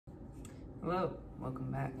Hello,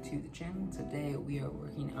 welcome back to the channel. Today we are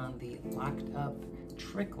working on the Locked Up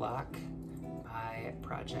Trick Lock by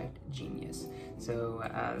Project Genius. So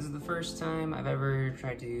this is the first time I've ever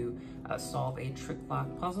tried to solve a trick lock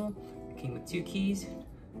puzzle. It came with 2 keys,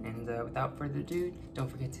 and without further ado, don't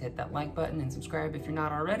forget to hit that like button and subscribe if you're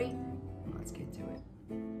not already. And let's get to it.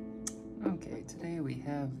 Okay, today we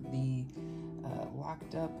have the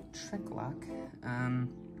Locked Up Trick Lock.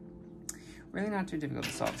 Really not too difficult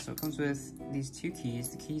to solve. So it comes with these 2 keys.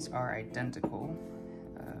 The keys are identical.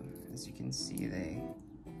 As you can see, they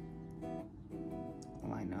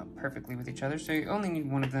line up perfectly with each other. So you only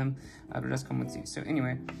need one of them, but it does come with 2. So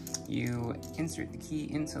anyway, you insert the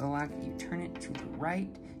key into the lock, you turn it to the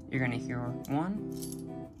right. You're gonna hear 1.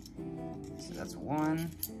 So that's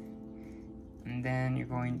 1. And then you're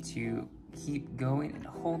going to keep going and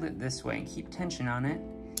hold it this way and keep tension on it.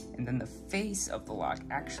 And then the face of the lock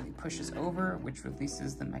actually pushes over, which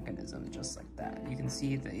releases the mechanism just like that. You can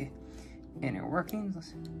see the inner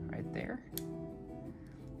workings right there.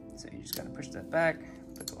 So you just gotta push that back,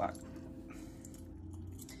 put the lock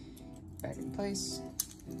back in place.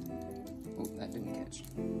 Oh, that didn't catch.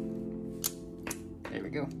 There we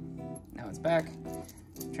go. Now it's back.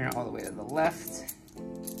 Turn it all the way to the left.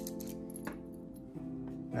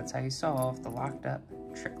 That's how you solve the Locked Up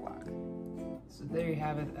Trick Lock. So there you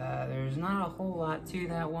have it. There's not a whole lot to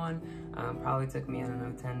that one. Probably took me, I don't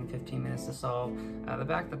know, 10-15 minutes to solve. The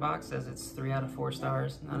back of the box says it's 3 out of 4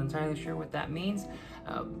 stars. Not entirely sure what that means.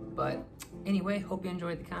 But anyway, hope you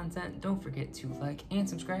enjoyed the content. Don't forget to like and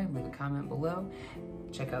subscribe. Leave a comment below.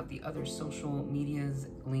 Check out the other social medias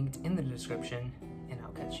linked in the description. And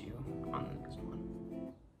I'll catch you on the next one.